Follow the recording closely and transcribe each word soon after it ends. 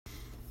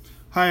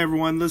Hi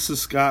everyone, this is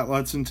Scott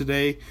Lutson.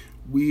 Today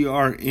we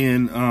are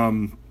in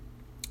 1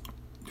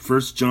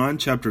 John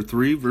chapter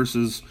 3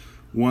 verses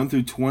 1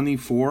 through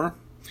 24.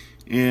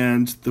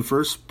 And the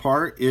first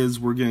part is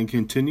we're going to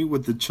continue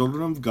with the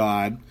children of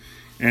God,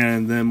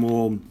 and then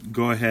we'll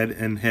go ahead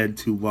and head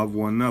to love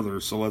one another.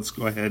 So let's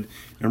go ahead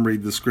and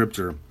read the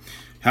scripture.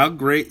 How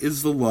great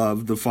is the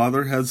love the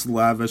Father has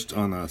lavished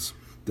on us,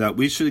 that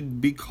we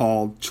should be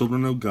called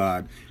children of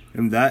God,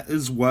 and that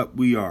is what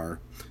we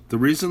are. The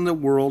reason the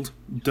world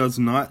does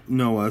not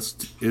know us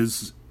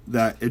is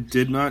that it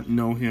did not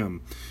know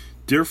him.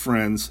 Dear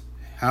friends,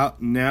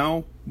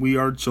 now we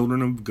are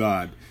children of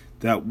God,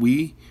 that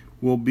we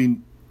will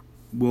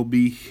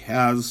be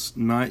has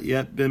not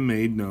yet been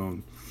made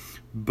known.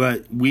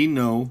 But we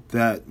know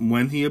that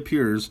when he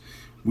appears,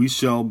 we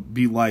shall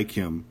be like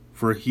him,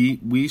 for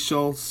we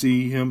shall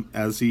see him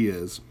as he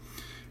is.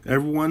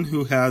 Everyone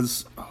who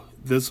has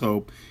this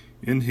hope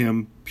in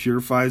him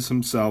purifies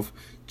himself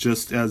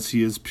just as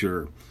he is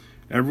pure.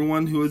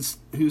 Everyone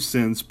who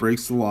sins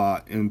breaks the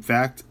law. In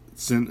fact,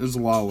 sin is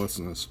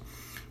lawlessness.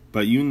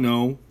 But you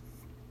know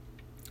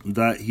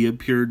that he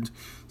appeared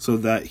so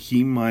that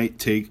he might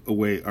take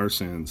away our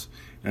sins,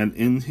 and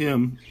in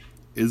him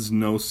is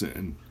no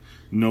sin.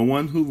 No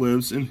one who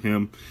lives in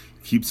him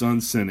keeps on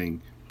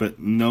sinning, but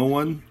no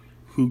one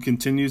who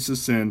continues to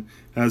sin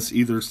has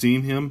either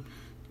seen him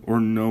or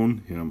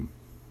known him.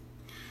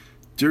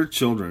 Dear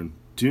children,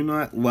 do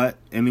not let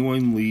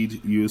anyone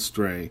lead you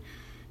astray.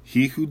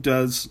 He who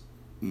does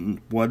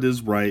what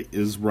is right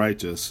is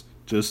righteous,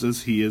 just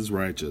as he is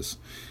righteous.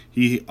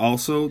 He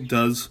also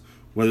does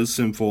what is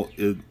sinful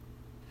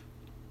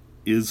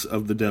is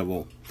of the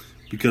devil,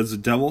 because the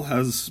devil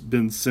has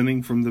been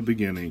sinning from the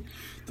beginning.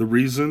 The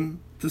reason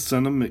the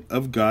Son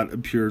of God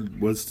appeared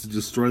was to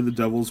destroy the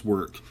devil's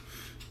work.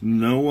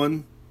 No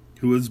one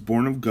who is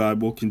born of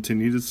God will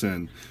continue to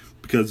sin,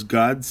 because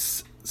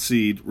God's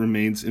seed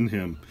remains in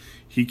him.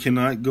 He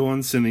cannot go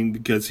on sinning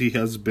because he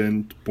has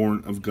been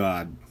born of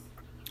God.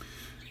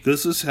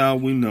 This is how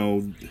we know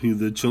who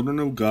the children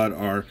of God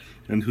are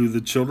and who the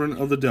children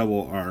of the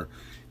devil are.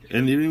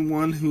 And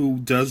anyone who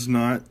does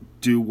not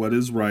do what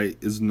is right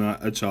is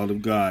not a child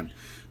of God,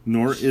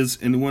 nor is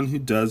anyone who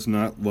does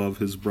not love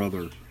his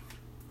brother.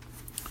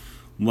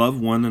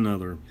 Love one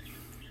another.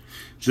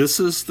 This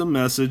is the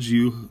message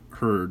you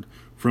heard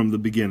from the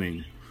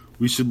beginning.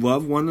 We should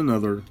love one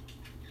another.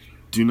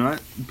 Do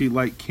not be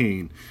like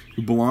Cain,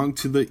 who belonged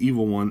to the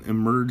evil one and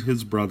murdered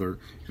his brother.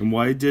 And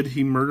why did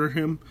he murder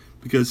him?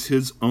 Because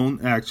his own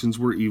actions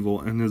were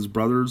evil and his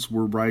brothers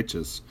were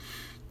righteous.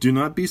 Do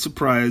not be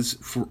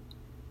surprised,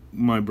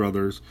 my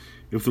brothers,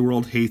 if the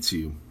world hates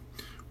you.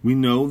 We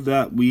know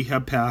that we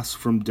have passed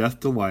from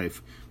death to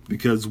life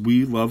because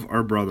we love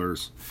our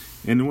brothers.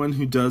 Anyone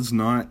who does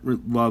not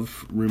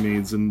love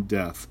remains in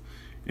death.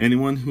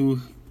 Anyone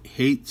who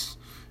hates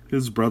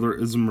his brother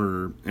is a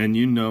murderer, and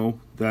you know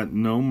that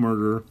no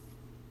murderer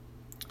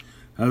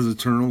has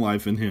eternal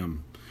life in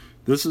him.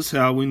 This is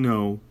how we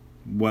know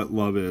what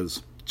love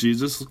is.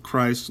 Jesus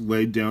Christ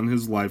laid down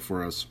his life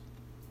for us,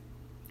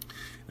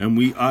 and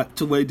we ought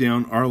to lay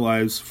down our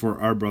lives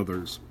for our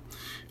brothers.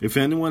 If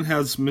anyone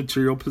has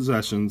material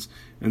possessions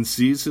and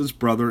sees his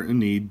brother in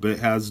need but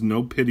has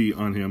no pity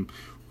on him,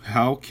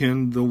 how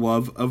can the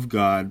love of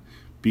God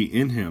be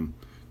in him?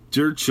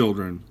 Dear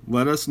children,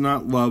 let us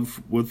not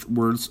love with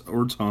words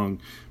or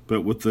tongue,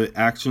 but with the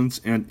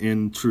actions and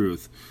in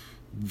truth.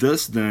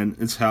 This then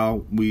is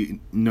how we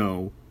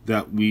know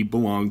that we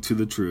belong to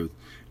the truth,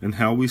 and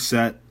how we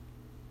set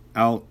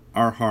out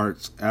our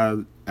hearts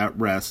at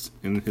rest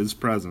in his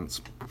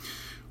presence.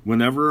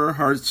 Whenever our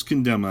hearts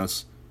condemn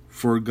us,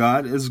 for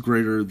God is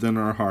greater than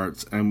our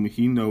hearts, and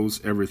he knows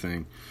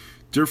everything.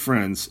 Dear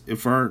friends,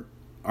 if our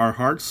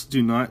hearts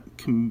do not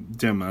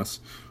condemn us,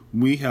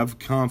 we have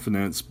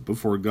confidence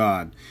before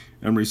God,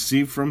 and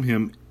receive from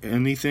him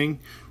anything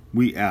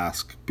we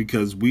ask,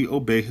 because we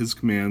obey his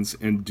commands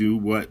and do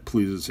what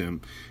pleases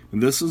him.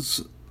 And this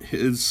is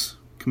his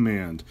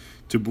command,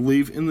 to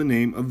believe in the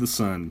name of the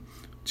Son,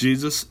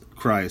 Jesus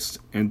Christ,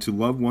 and to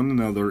love one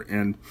another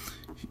and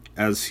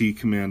as he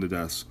commanded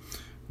us.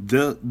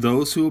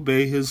 Those who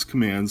obey his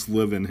commands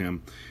live in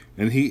him,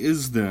 and he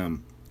is in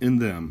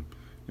them.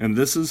 And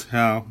this is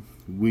how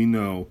we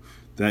know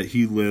that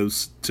he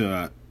lives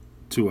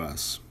to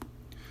us,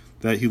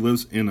 that he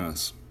lives in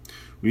us.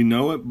 We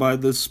know it by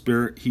the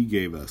Spirit he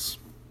gave us.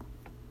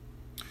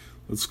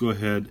 Let's go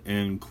ahead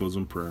and close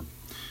in prayer.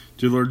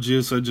 Dear Lord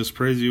Jesus, I just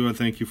praise you. I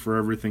thank you for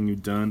everything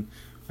you've done.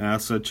 I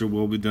ask that your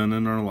will be done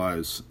in our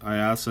lives. I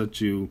ask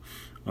that you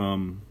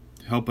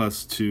help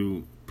us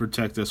to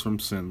protect us from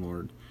sin,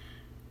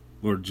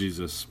 Lord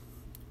Jesus.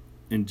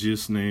 In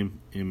Jesus' name,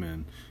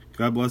 amen.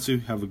 God bless you.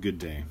 Have a good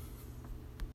day.